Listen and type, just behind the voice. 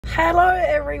Hello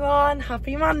everyone,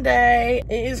 happy Monday.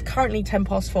 It is currently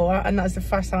 4:10 and that's the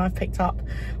first time I've picked up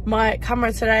my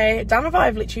camera today. Dan and I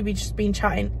have literally just been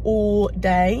chatting all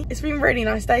day. It's been a really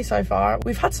nice day so far.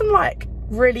 We've had some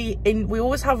we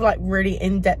always have really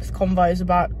in-depth convos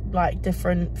about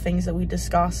different things that we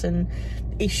discuss and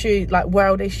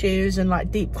world issues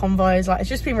and deep convos. It's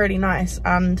just been really nice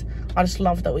and I just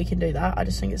love that we can do that. I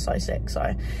just think it's so sick.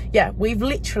 So yeah, we've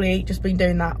literally just been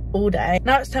doing that all day.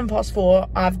 Now it's 4:10.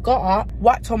 I've got up,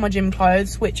 whacked on my gym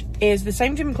clothes, which is the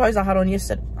same gym clothes I had on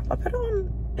yesterday. I put it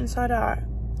on inside out.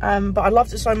 But I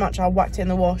loved it so much I whacked it in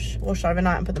the washed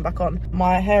overnight and put them back on.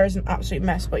 My hair is an absolute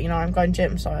mess, but you know, I'm going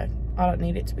gym, so I don't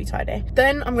need it to be tidy.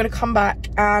 Then I'm gonna come back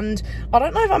and I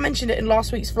don't know if I mentioned it in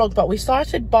last week's vlog, but we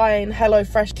started buying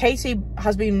HelloFresh. Casey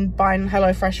has been buying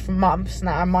HelloFresh for months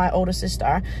now, and my older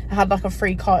sister had a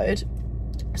free code.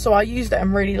 So I used it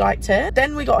and really liked it.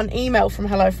 Then we got an email from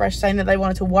HelloFresh saying that they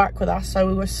wanted to work with us. So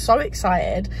we were so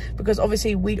excited because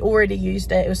obviously we'd already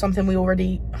used it. It was something we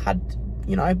already had,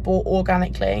 you know, bought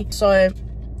organically. So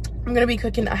I'm going to be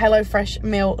cooking a HelloFresh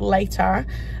meal later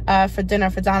for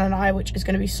dinner for Dan and I, which is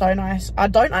going to be so nice. I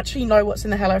don't actually know what's in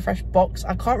the HelloFresh box.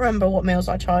 I can't remember what meals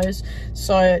I chose.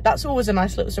 So that's always a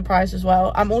nice little surprise as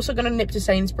well. I'm also going to nip to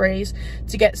Sainsbury's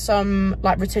to get some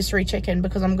rotisserie chicken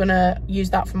because I'm going to use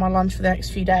that for my lunch for the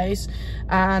next few days.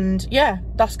 And yeah,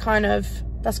 that's kind of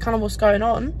what's going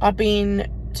on. I've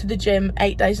been to the gym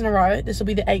 8 days in a row. This will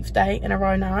be the 8th day in a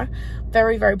row now.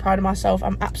 Very, very proud of myself.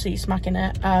 I'm absolutely smacking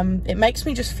it. It makes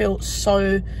me just feel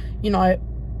so, you know,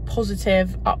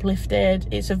 positive, uplifted.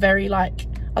 It's a very I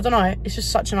don't know, it's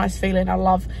just such a nice feeling. I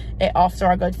love it after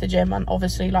I go to the gym, and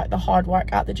obviously the hard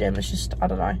work at the gym, it's just, I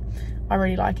don't know, I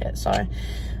really like it. So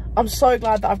I'm so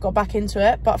glad that I've got back into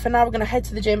it. But for now we're gonna head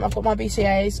to the gym. I've got my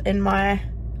BCAAs in my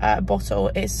bottle.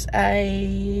 It's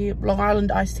a Long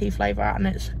Island iced tea flavour and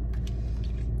it's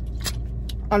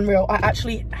unreal. I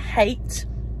actually hate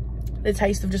the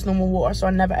taste of just normal water, so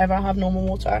I never ever have normal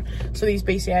water. So these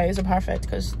BCAAs are perfect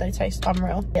because they taste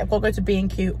unreal. Yeah, I've got to go to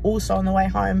B&Q also on the way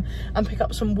home and pick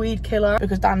up some weed killer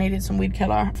because Dan needed some weed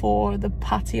killer for the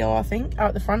patio, I think,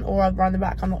 out the front or around the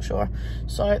back, I'm not sure.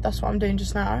 So that's what I'm doing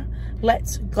just now.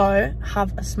 Let's go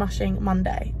have a smashing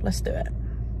Monday. Let's do it.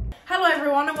 Hello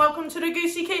everyone and welcome to the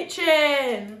Goosey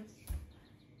Kitchen.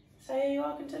 Say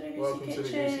welcome to the Goosey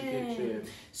Kitchen.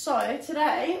 So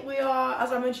today we are,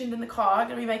 as I mentioned in the car,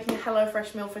 going to be making a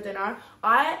HelloFresh meal for dinner.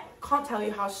 I can't tell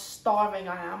you how starving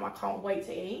I am. I can't wait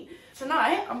to eat.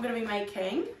 Tonight I'm going to be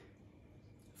making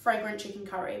fragrant chicken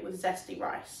curry with zesty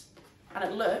rice. And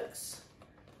it looks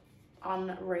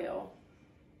unreal.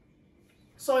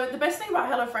 So the best thing about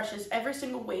HelloFresh is every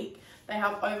single week they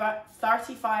have over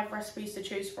 35 recipes to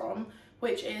choose from,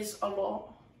 which is a lot.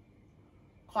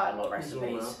 Quite a lot of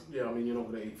recipes. Yeah, I mean, you're not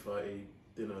going to eat 30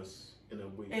 dinners in a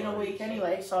week. In a week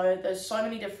anyway, so there's so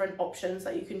many different options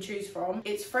that you can choose from.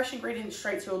 It's fresh ingredients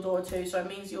straight to your door too, so it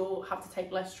means you'll have to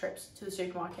take less trips to the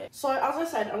supermarket. So as I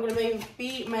said, I'm going to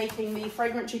be making the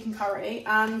fragrant chicken curry,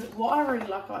 and what I really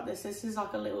like about this is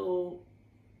a little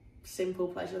simple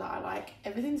pleasure that I like.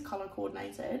 Everything's colour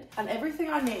coordinated, and everything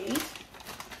I need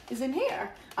is in here.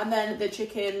 And then the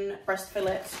chicken breast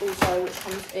fillets also, which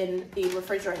comes in the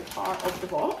refrigerated part of the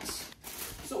box.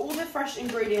 So all the fresh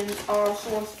ingredients are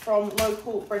sourced from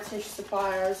local British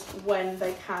suppliers when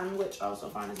they can, which I also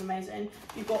find is amazing.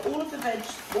 You've got all of the veg,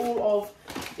 all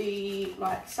of the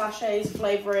sachets,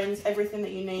 flavourings, everything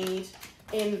that you need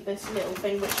in this little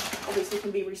thing, which obviously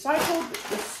can be recycled,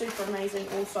 which is super amazing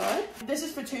also. This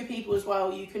is for 2 people as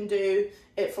well. You can do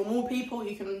it for more people,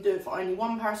 you can do it for only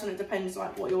 1 person. It depends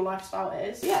what your lifestyle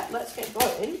is. Yeah, let's get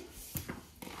going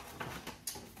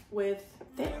with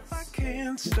this. I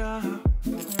can't stop.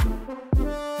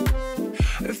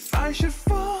 If I should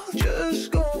fall,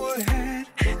 just go ahead,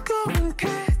 go and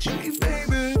catch me,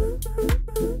 baby.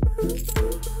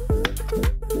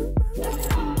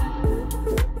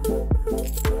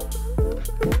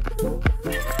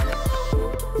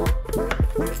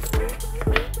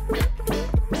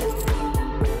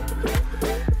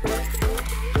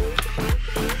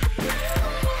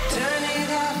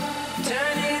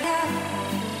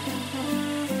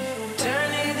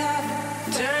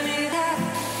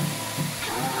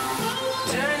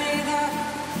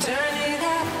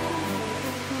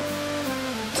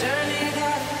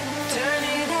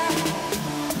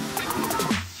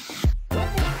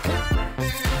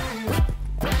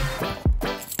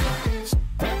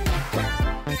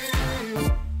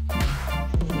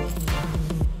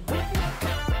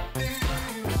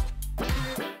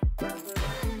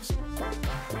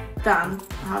 Dan,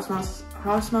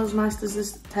 how smells nice does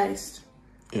this taste?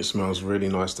 It smells really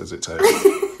nice, does it taste?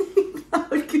 How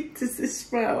good does this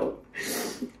smell.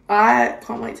 I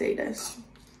can't wait to eat this. I'm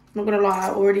not gonna lie, I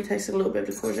already tasted a little bit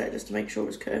of the courgette just to make sure it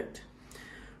was cooked.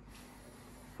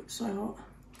 It's so hot.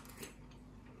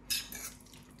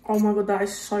 Oh my god, that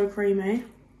is so creamy.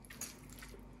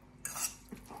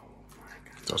 Oh my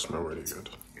god. That smells really good.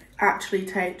 Actually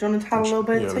take. Do you want to have a little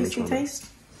bit of tasty taste?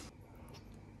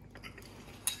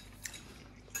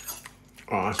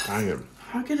 Oh, that's banging.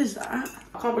 How good is that?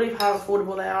 I can't believe how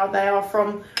affordable they are. They are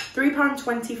from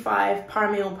 £3.25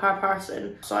 per meal per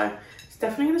person. So it's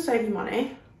definitely going to save you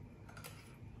money.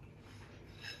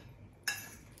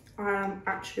 I am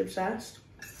actually obsessed.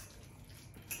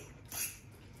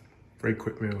 Very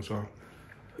quick meal as well.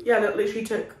 Yeah, that literally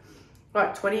took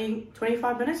like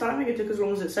 25 minutes. I don't think it took as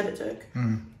long as it said it took.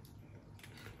 Mm.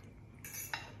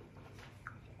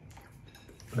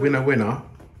 Winner, winner.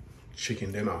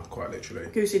 Chicken dinner, quite literally.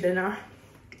 Goosey dinner.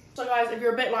 So guys, if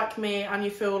you're a bit like me and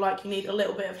you feel like you need a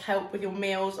little bit of help with your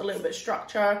meals, a little bit of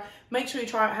structure, make sure you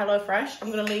try out HelloFresh. I'm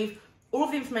going to leave all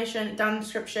of the information down in the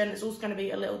description. There's also going to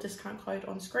be a little discount code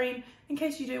on screen in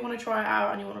case you do want to try it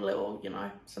out and you want a little, you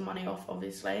know, some money off,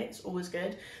 obviously. It's always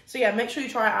good. So yeah, make sure you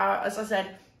try it out. As I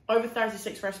said, over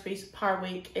 36 recipes per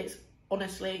week. It's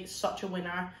honestly such a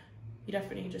winner. You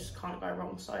definitely just can't go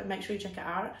wrong. So make sure you check it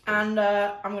out. And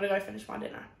I'm going to go finish my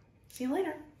dinner. See you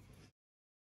later.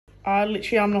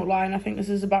 Literally, I'm not lying. I think this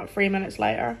is about 3 minutes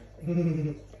later.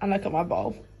 And look at my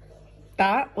bowl.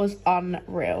 That was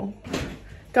unreal.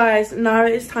 Guys, now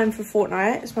it's time for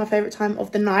Fortnite. It's my favourite time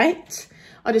of the night.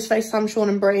 I just FaceTime Sean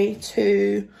and Brie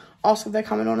to ask if they're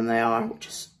coming on, and they are, which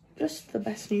is just the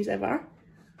best news ever.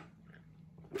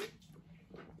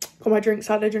 Got my drinks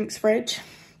out of the drinks fridge.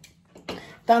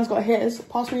 Dan's got his.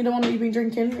 Pass me the one that you've been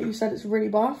drinking that you said it's really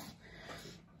buff.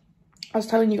 I was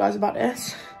telling you guys about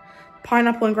this.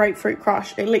 Pineapple and grapefruit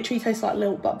crush. It literally tastes like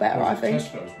Lilt, but better, I think.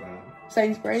 Tesco's brand.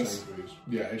 Sainsbury's.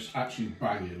 Yeah, it's actually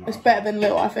banging. Like, it's better than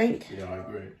Lilt, I think. Yeah, I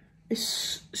agree.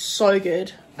 It's so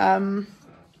good.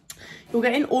 You're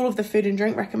getting all of the food and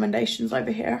drink recommendations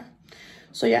over here.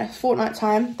 So yeah, it's Fortnite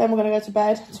time. Then we're going to go to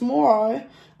bed. Tomorrow,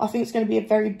 I think it's going to be a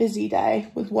very busy day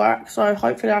with work. So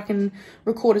hopefully I can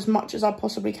record as much as I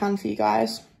possibly can for you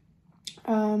guys.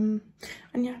 And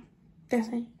yeah, that's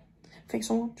it. Thanks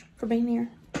so much for being here.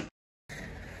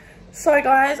 So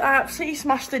guys, I absolutely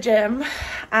smashed the gym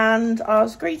and I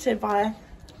was greeted by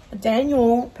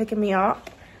Daniel picking me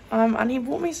up and he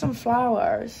bought me some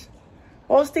flowers.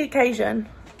 What was the occasion?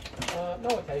 No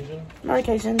occasion. No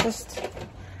occasion, just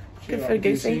good for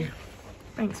Goosey.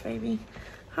 Thanks, baby.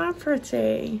 How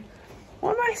pretty.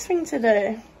 What a nice thing to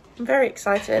do. I'm very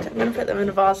excited. I'm going to put them in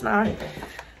a vase now.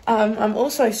 I'm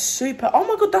also super... Oh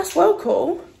my god, that's well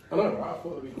cool. I know, right? I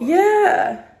thought it'd be quite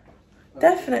yeah,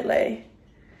 definitely.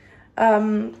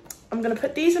 I'm going to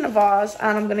put these in a vase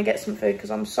and I'm going to get some food because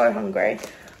I'm so hungry.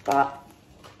 But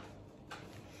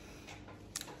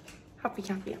happy.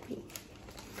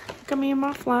 Look at me and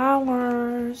my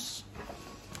flowers.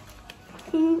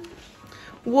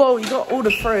 Whoa, you got all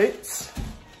the fruits.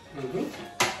 Mm-hmm.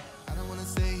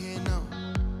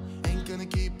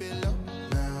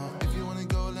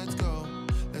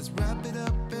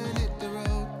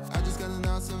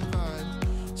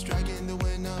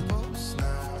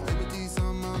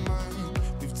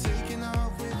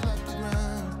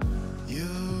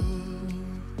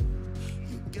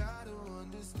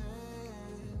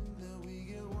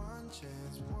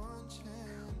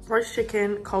 Roast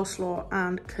chicken, coleslaw,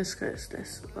 and couscous.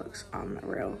 This looks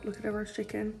unreal. Look at the roast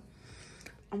chicken.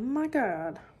 Oh my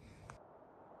god.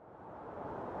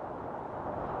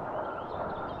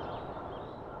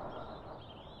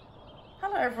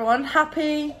 Hello everyone.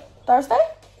 Happy Thursday?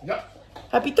 Yep.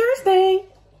 Happy Thursday.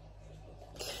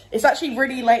 It's actually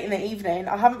really late in the evening.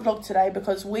 I haven't vlogged today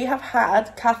because we have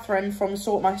had Catherine from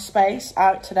Sort My Space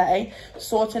out today,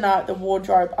 sorting out the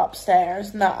wardrobe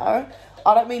upstairs. Now,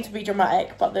 I don't mean to be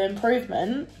dramatic, but the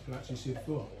improvement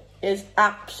is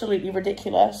absolutely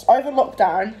ridiculous. Over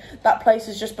lockdown, that place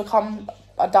has just become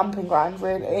a dumping ground,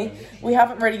 really. We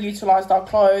haven't really utilised our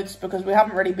clothes because we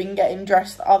haven't really been getting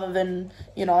dressed other than,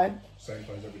 you know... Same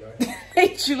clothes every day.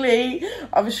 Literally,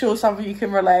 I'm sure some of you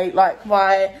can relate. Like,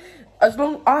 I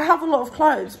have a lot of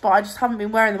clothes, but I just haven't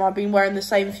been wearing them. I've been wearing the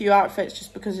same few outfits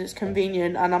just because it's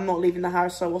convenient and I'm not leaving the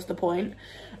house, so what's the point?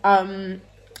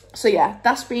 So yeah,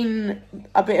 that's been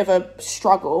a bit of a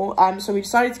struggle. So we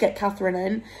decided to get Catherine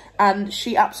in and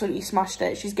she absolutely smashed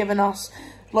it. She's given us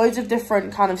loads of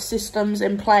different kind of systems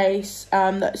in place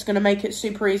that's going to make it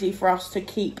super easy for us to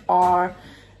keep our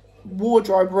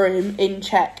wardrobe room in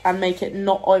check and make it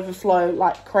not overflow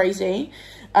like crazy.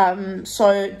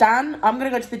 So Dan, I'm going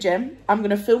to go to the gym. I'm going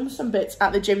to film some bits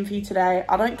at the gym for you today.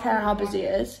 I don't care how busy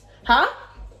it is. Huh?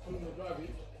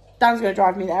 Dan's going to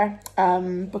drive me there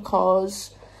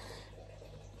because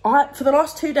for the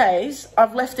last 2 days,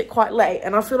 I've left it quite late.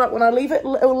 And I feel like when I leave it a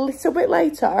little bit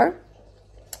later,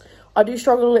 I do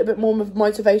struggle a little bit more with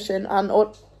motivation. And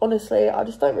honestly, I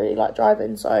just don't really like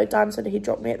driving. So Dan said he'd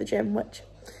drop me at the gym, which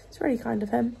is really kind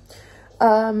of him.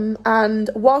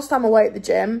 And whilst I'm away at the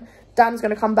gym, Dan's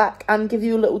going to come back and give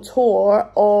you a little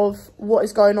tour of what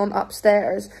is going on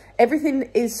upstairs. Everything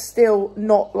is still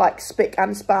not like spick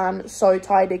and span so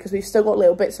tidy because we've still got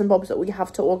little bits and bobs that we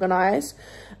have to organise.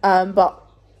 But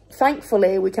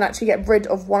thankfully, we can actually get rid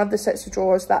of one of the sets of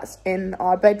drawers that's in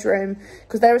our bedroom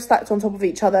because they were stacked on top of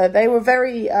each other. They were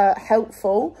very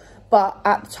helpful, but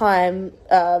at the time,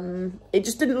 it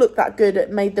just didn't look that good.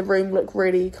 It made the room look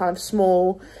really kind of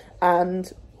small and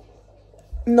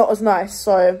not as nice.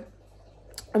 So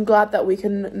I'm glad that we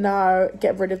can now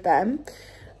get rid of them.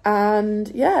 And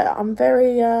yeah, I'm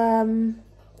very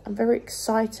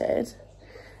excited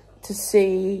to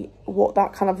see what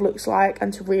that kind of looks like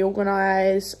and to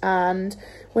reorganize. And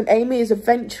when Amy is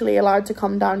eventually allowed to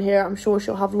come down here, I'm sure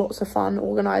she'll have lots of fun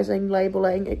organizing,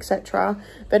 labeling, etc.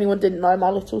 If anyone didn't know,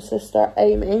 my little sister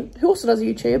Amy, who also does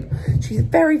YouTube, she's a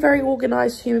very, very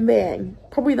organized human being,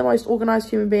 probably the most organized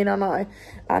human being I know,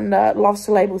 and loves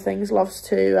to label things, loves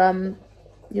to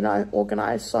you know,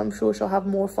 organize. So I'm sure she'll have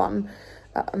more fun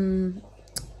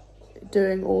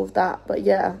doing all of that. But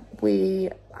yeah, we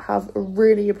have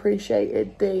really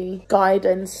appreciated the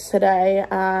guidance today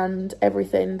and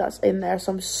everything that's in there,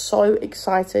 so I'm so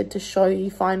excited to show you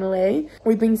finally.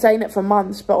 We've been saying it for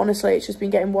months, but honestly it's just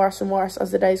been getting worse and worse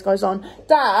as the days goes on.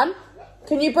 Dan,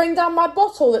 can you bring down my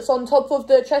bottle that's on top of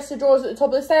the chest of drawers at the top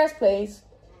of the stairs, please?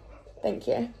 Thank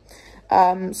you.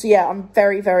 So yeah, I'm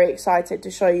very, very excited to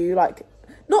show you, like,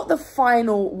 not the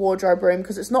final wardrobe room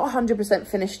because it's not 100%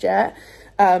 finished yet.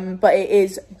 But it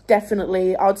is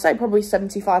definitely, I would say probably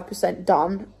 75%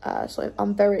 done. So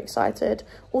I'm very excited.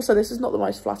 Also, this is not the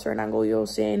most flattering angle you're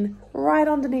seeing right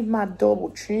underneath my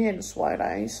double chin,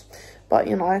 sweaties. But,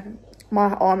 you know,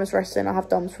 my arm is resting. I have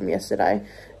DOMs from yesterday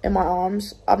in my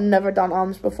arms. I've never done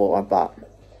arms before, but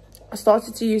I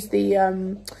started to use the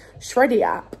Shreddy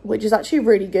app, which is actually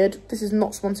really good. This is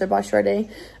not sponsored by Shreddy.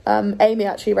 Amy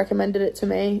actually recommended it to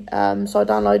me, so I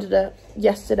downloaded it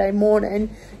yesterday morning,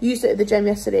 used it at the gym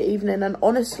yesterday evening, and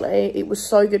honestly it was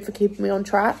so good for keeping me on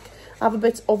track. I have a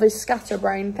bit of a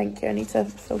scatterbrain. Thank you. I need to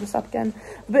fill this up again.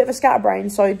 A bit of a scatterbrain,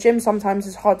 so gym sometimes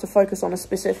is hard to focus on a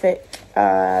specific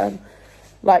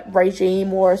like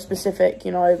regime or a specific,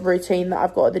 you know, routine that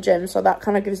I've got at the gym. So that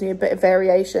kind of gives me a bit of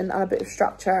variation and a bit of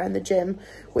structure in the gym,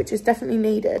 which is definitely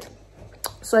needed.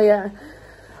 So yeah,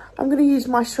 I'm going to use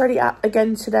my Shreddy app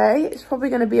again today. It's probably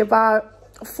going to be about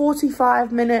a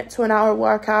 45-minute to an hour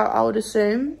workout, I would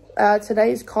assume.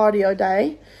 Today's cardio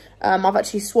day. I've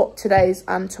actually swapped today's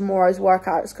and tomorrow's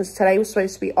workouts because today was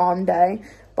supposed to be arm day.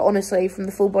 But honestly, from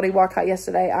the full body workout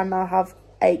yesterday, I now have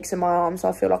aches in my arms. So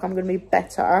I feel like I'm going to be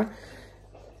better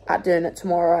at doing it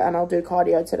tomorrow, and I'll do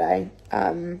cardio today.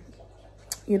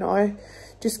 You know,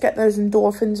 just get those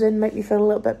endorphins in, make me feel a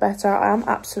little bit better. I am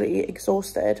absolutely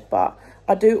exhausted, but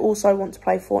I do also want to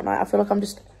play Fortnite. I feel like I'm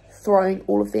just throwing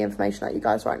all of the information at you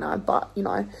guys right now, but you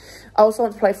know, I also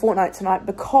want to play Fortnite tonight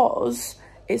because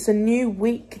it's a new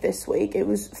week this week. It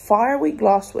was Fire Week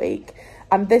last week,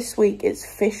 and this week it's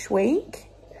Fish Week,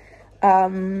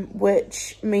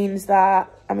 which means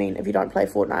that, I mean, if you don't play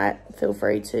Fortnite, feel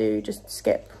free to just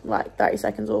skip like 30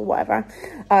 seconds or whatever.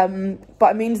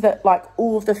 But it means that like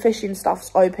all of the fishing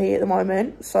stuff's OP at the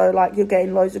moment. So like you're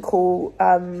getting loads of cool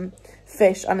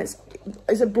fish, and is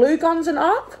it blue guns and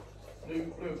up?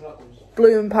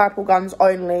 Blue and purple guns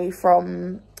only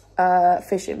from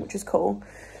fishing, which is cool.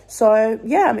 So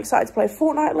yeah, I'm excited to play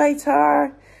Fortnite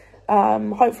later.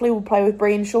 Hopefully we'll play with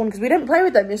Bree and Sean because we didn't play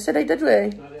with them yesterday, did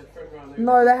we?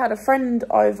 No, they had a friend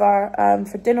over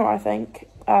for dinner, I think.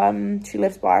 She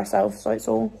lives by herself, so it's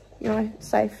all, you know,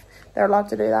 safe. They're allowed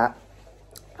to do that.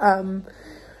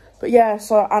 But yeah,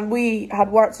 so, and we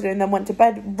had work to do and then went to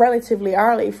bed relatively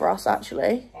early for us,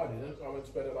 actually. I didn't. I went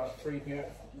to bed at like 3 p.m,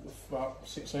 about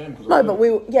 6 a.m. No, but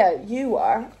we, yeah, you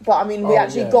were. But I mean, we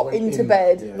actually got into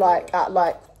bed like at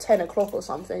like 10 o'clock or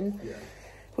something. Yeah.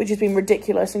 Which has been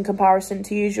ridiculous in comparison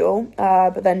to usual.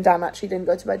 But then Dan actually didn't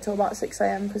go to bed till about 6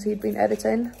 a.m. because he'd been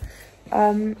editing.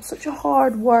 Such a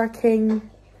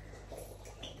hard-working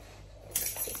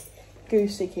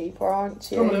goosey keeper,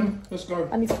 aren't you? Come on then, let's go.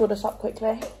 I need to pull this up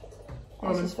quickly. I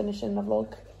was just finishing the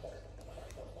vlog.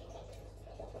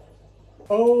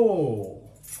 Oh.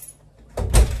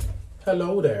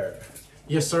 Hello there.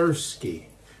 Yes, sirski.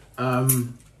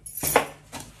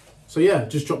 So yeah,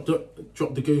 just dropped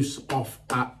the goose off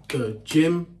at the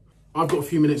gym. I've got a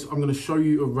few minutes. I'm going to show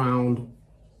you around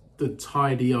the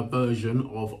tidier version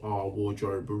of our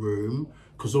wardrobe room,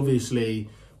 because obviously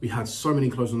we had so many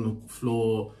clothes on the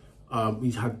floor.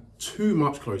 We had too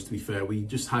much clothes, to be fair. We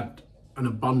just had an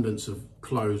abundance of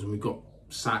clothes, and we've got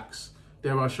sacks.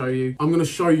 Dare I show you? I'm going to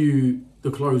show you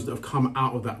the clothes that have come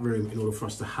out of that room in order for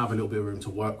us to have a little bit of room to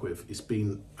work with. It's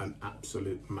been an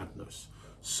absolute madness.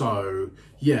 So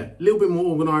yeah, a little bit more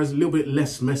organized, a little bit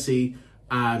less messy,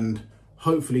 and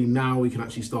hopefully now we can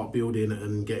actually start building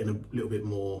and getting a little bit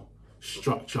more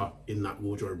structure in that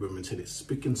wardrobe room until it's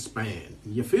spick and span.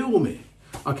 You feel me?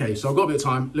 Okay, so I've got a bit of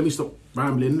time. Let me stop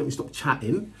rambling, let me stop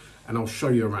chatting, and I'll show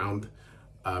you around,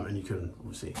 and you can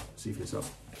obviously see for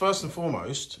yourself. First and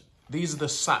foremost, these are the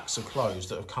sacks of clothes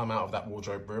that have come out of that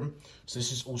wardrobe room. So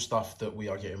this is all stuff that we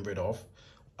are getting rid of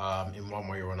in one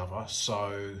way or another.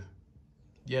 So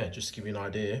yeah, just to give you an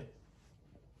idea,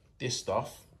 this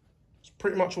stuff is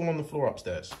pretty much all on the floor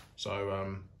upstairs.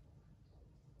 So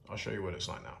I'll show you what it looks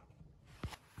like now.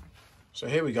 So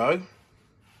here we go.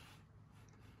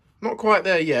 Not quite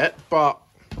there yet, but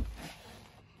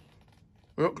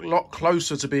we're a lot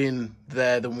closer to being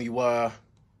there than we were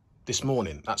this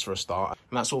morning. That's for a start.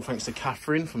 And that's all thanks to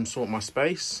Catherine from Sort My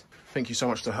Space. Thank you so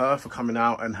much to her for coming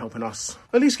out and helping us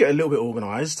at least get a little bit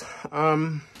organised.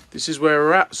 This is where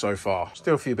we're at so far.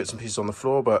 Still a few bits and pieces on the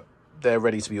floor, but they're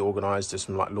ready to be organised. There's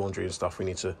some like laundry and stuff we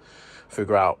need to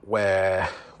figure out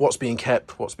what's being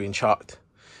kept, what's being chucked,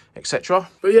 etc.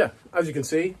 But yeah, as you can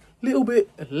see, a little bit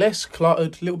less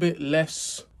cluttered, a little bit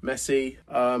less messy.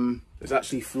 There's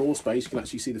actually floor space. You can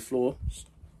actually see the floor. It's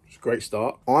a great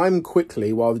start. I'm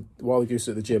quickly, while the goose is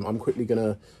at the gym, I'm quickly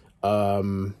gonna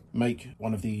make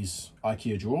one of these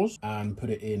IKEA drawers and put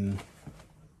it in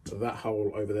that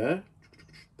hole over there,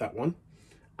 that one.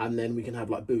 And then we can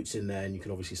have like boots in there, and you can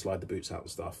obviously slide the boots out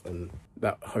and stuff. And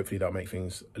that, hopefully that'll make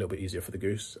things a little bit easier for the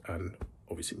goose, and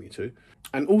obviously me too.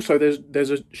 And also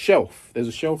there's a shelf. There's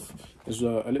a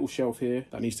little shelf here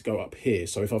that needs to go up here.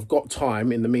 So if I've got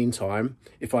time in the meantime,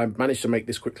 if I manage to make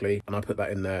this quickly and I put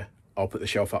that in there, I'll put the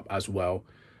shelf up as well.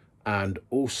 And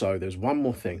also there's one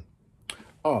more thing.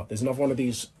 Oh, there's another one of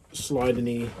these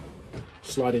sliding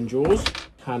drawers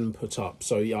can put up.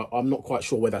 So yeah, I'm not quite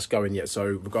sure where that's going yet. So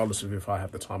regardless of if I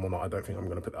have the time or not, I don't think I'm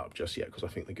going to put that up just yet, because I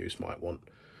think the goose might want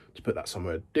to put that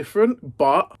somewhere different.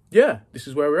 But yeah, this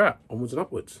is where we're at, onwards and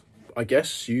upwards. I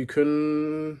guess you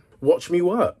can watch me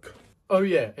work. Oh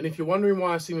yeah, and if you're wondering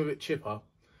why I seem a bit chipper,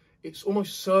 it's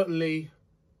almost certainly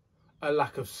a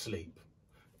lack of sleep.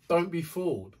 Don't be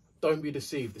fooled, don't be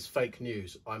deceived, it's fake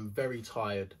news. I'm very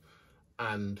tired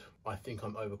and I think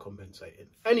I'm overcompensating.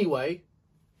 Anyway,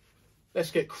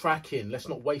 let's get cracking. Let's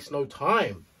not waste no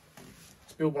time.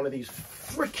 Let's build one of these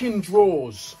freaking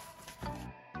drawers.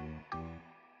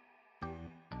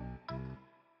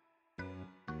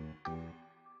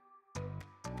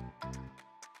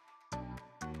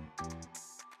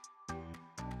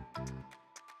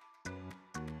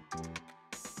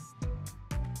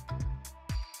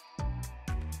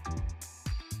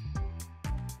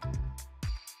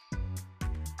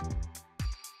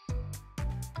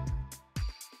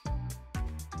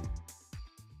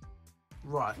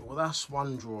 Right, well that's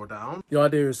one drawer down. The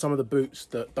idea is some of the boots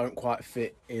that don't quite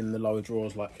fit in the lower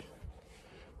drawers, like,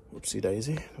 whoopsie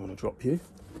daisy, I want to drop you.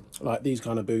 Like these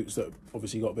kind of boots that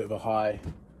obviously got a bit of a high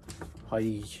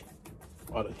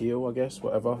heel, I guess,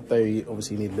 whatever. They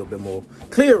obviously need a little bit more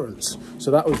clearance. So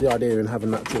that was the idea in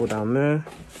having that drawer down there.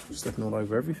 Stepping all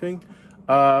over everything.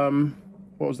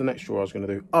 What was the next drawer I was going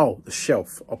to do? Oh, the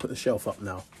shelf. I'll put the shelf up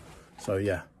now. So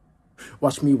yeah,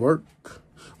 watch me work.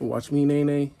 Watch me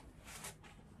nay.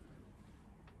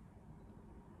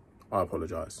 I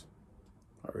apologise.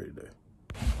 I really do.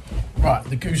 Right,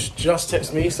 the goose just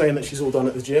texted me saying that she's all done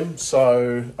at the gym,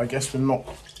 so I guess we're not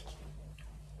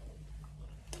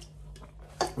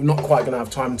quite going to have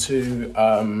time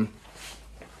to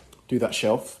do that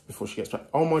shelf before she gets back.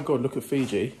 Oh my God, look at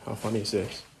Fiji. How funny is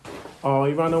this? Oh,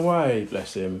 he ran away,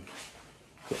 bless him.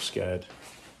 Got scared.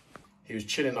 He was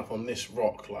chilling up on this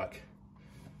rock, like,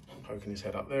 poking his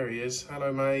head up. There he is.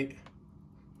 Hello, mate.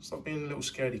 Stop being a little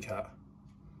scaredy cat.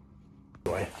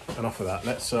 Anyway, enough of that.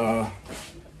 Let's go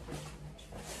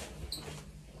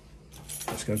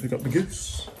pick up the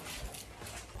goose.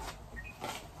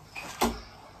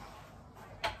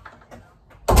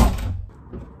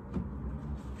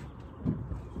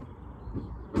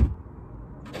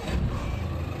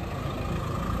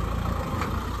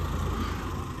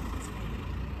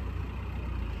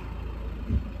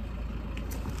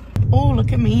 Oh,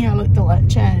 look at me, I look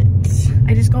delicious.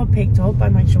 I just got picked up by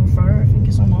my chauffeur. I think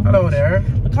it's on. Hello there.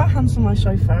 Look how handsome my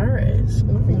chauffeur is. I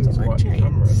think it's white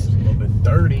camera. It's a little bit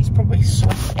dirty. It's probably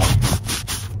sweaty.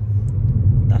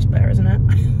 That's better, isn't it?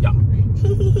 Yeah.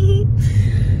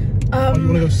 Oh, you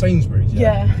want to go to Sainsbury's?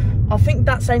 Yeah. I think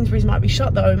that Sainsbury's might be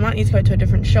shut though. We might need to go to a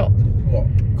different shop. What?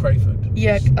 Crayford?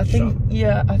 Yeah, I think. Shut.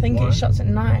 Yeah, I think Why? it shuts at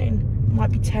 9.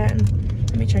 Might be 10.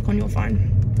 Let me check on your phone.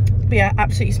 But yeah,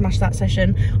 absolutely smashed that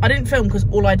session. I didn't film because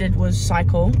all I did was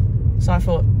cycle. So I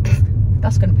thought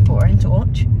that's going to be boring to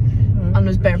watch. And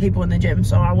there's bare people in the gym,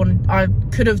 so I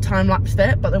could have time lapsed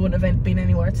it, but there wouldn't have been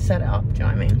anywhere to set it up. Do you know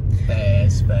what I mean?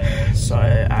 Fairs. So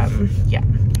yeah.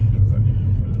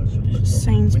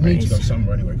 Sainsbury's. We need to go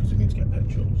somewhere anyway because we need to get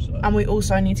petrol. So. And we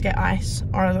also need to get ice,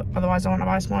 or otherwise I won't have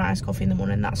ice. My iced coffee in the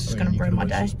morning. That's just going to ruin my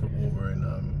day. Just put water in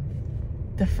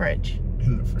the fridge.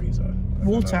 In the freezer.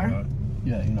 Water.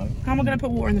 Yeah, you know. How am I going to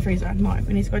put water in the freezer? No,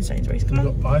 we need to go to Sainsbury's. Come on.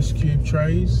 We've got ice cube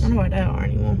trays. I don't know where they are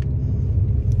anymore.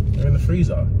 They're in the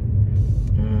freezer.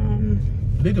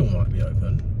 Lidl might be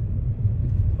open.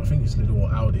 I think it's Lidl or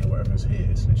Aldi or whatever's here.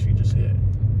 It's literally just here.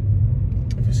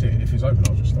 If it's open,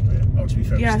 I'll just stop here. Oh, to be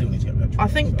fair, we still need to get petrol. I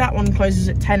think that one closes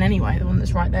at 10 anyway, the one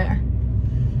that's right there.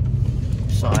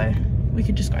 So we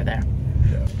could just go there.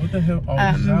 Yeah. What the hell? Oh,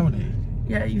 this is Aldi.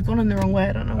 Yeah, you've gone in the wrong way.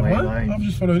 I don't know where you're going. I've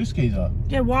just followed this geezer.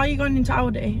 Yeah, why are you going into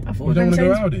Aldi? I thought we don't want to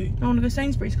go Aldi. I want to go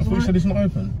Sainsbury's. I thought you said it's not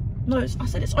open. No, I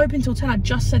said it's open till 10. I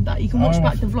just said that. You can watch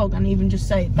back the vlog and even just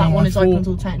say that one is open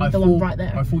till 10. The one right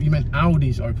there. I thought you meant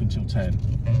Aldi's open till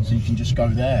 10. So you can just go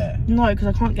there. No, because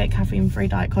I can't get caffeine-free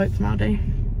Diet Coke from Aldi.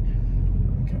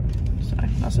 Okay. So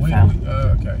that's a fail.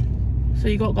 Okay. So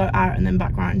you got to go out and then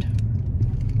back round.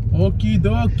 Okie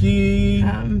dokie.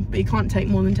 But you can't take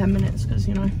more than 10 minutes because,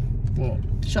 you know. What?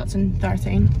 Shuts in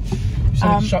 13. You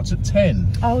said it shuts at 10.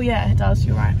 Oh yeah, it does.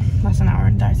 You're right. That's an hour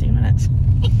and 13 minutes.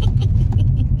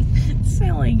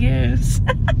 Silly goose.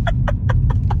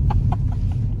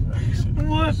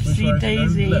 Whoopsie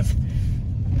daisies. You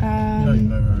don't even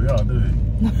know where we are, do you?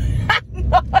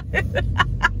 No.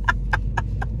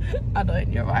 I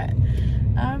don't. You're right.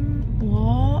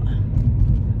 What?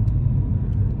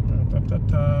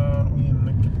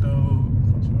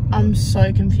 I'm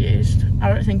so confused. I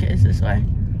don't think it is this way.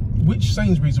 Which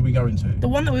Sainsbury's are we going to? The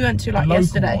one that we went to like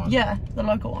yesterday. One? Yeah, the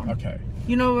local one. Okay.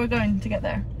 You know where we're going to get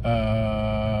there?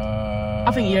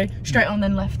 I think you straight on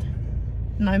then left.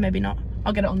 No, maybe not.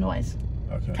 I'll get it on the ways.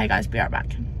 Okay. Okay guys, be right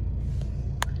back.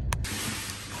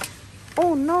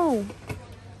 Oh no.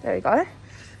 There we go.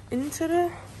 Into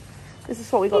the... This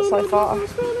is what we got so far.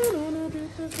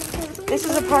 This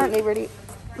is apparently really...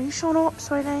 Are you showing up,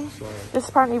 sweetie? Sorry. This is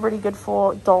apparently really good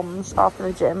for DOMs after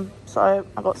the gym. So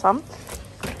I got some.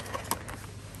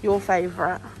 Your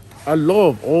favourite. I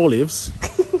love olives.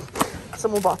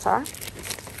 Some more butter.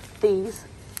 These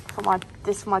for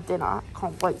this for my dinner.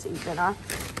 Can't wait to eat dinner.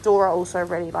 Dora also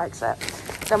really likes it.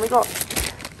 Then we got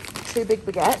 2 big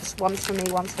baguettes. One's for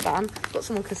me, one's for Dan. Got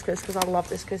some more couscous because I love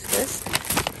this couscous.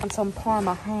 And some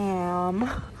Parma ham.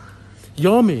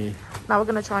 Yummy. Now we're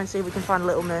going to try and see if we can find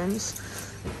Little Moons.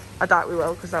 I doubt we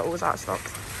will because they're always out of stock.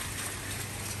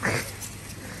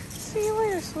 See you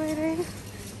later, sweetie.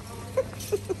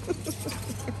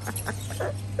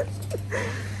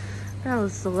 That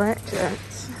was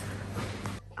delicious.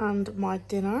 And my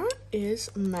dinner is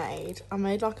made. I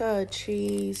made like a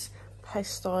cheese,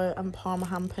 pesto and Parma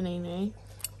ham panini.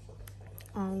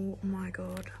 Oh my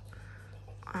god.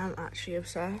 I'm actually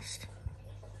obsessed.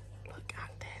 Look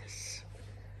at this.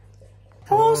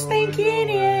 Hello, stinky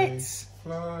idiots.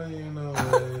 Flying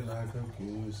away like a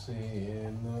goose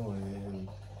in the wind.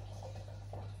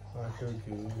 Like a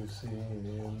goose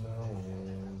in the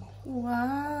wind.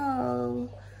 Wow.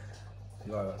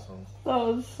 You like that song? That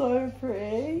was so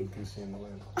pretty. Goose in the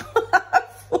wind.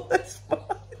 Full of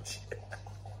sponge.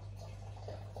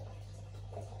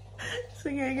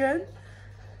 Sing it again.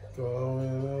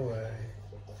 Going away,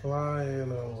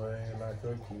 flying away like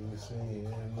a goose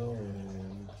in the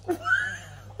wind.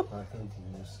 Like a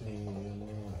goose in the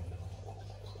wind.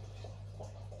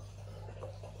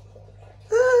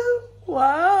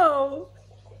 Wow.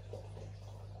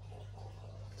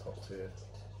 Top tier.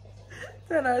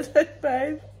 10 out of 10,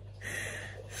 babe.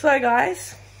 So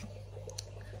guys,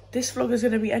 this vlog is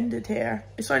going to be ended here.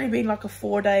 It's only been like a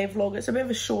 4-day vlog. It's a bit of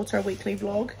a shorter weekly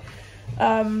vlog.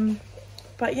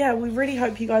 But yeah, we really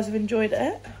hope you guys have enjoyed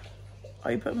it.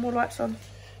 Are you putting more lights on?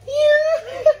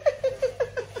 Yeah.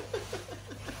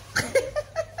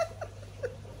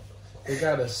 They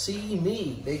gotta see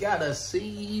me. They gotta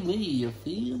see me. You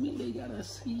feel me? They gotta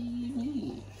see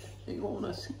me. They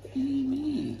wanna see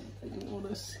me. They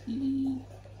wanna see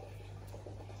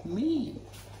me.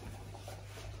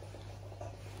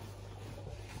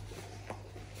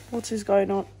 What is going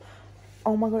on?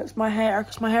 Oh my god, it's my hair,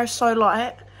 because my hair is so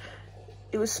light.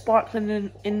 It was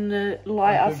sparkling in the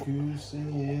light.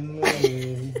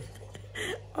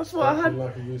 I thought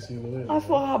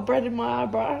I had bread in my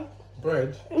eyebrow.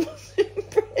 Bread? It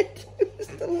wasn't bread, it was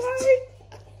the light.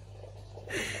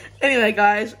 Anyway,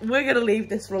 guys, we're going to leave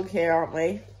this vlog here, aren't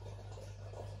we?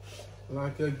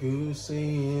 Like a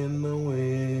goosey in the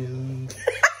wind.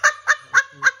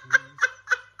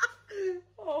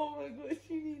 Oh my gosh,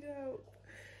 you need help.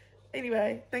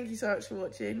 Anyway, thank you so much for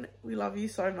watching. We love you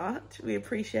so much. We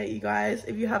appreciate you guys.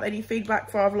 If you have any feedback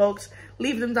for our vlogs,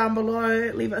 leave them down below.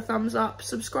 Leave it a thumbs up.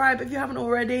 Subscribe if you haven't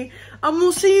already. And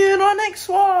we'll see you in our next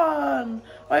one.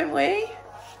 Won't we?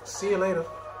 See you later.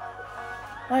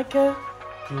 Like a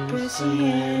goosey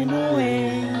in the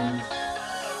wind.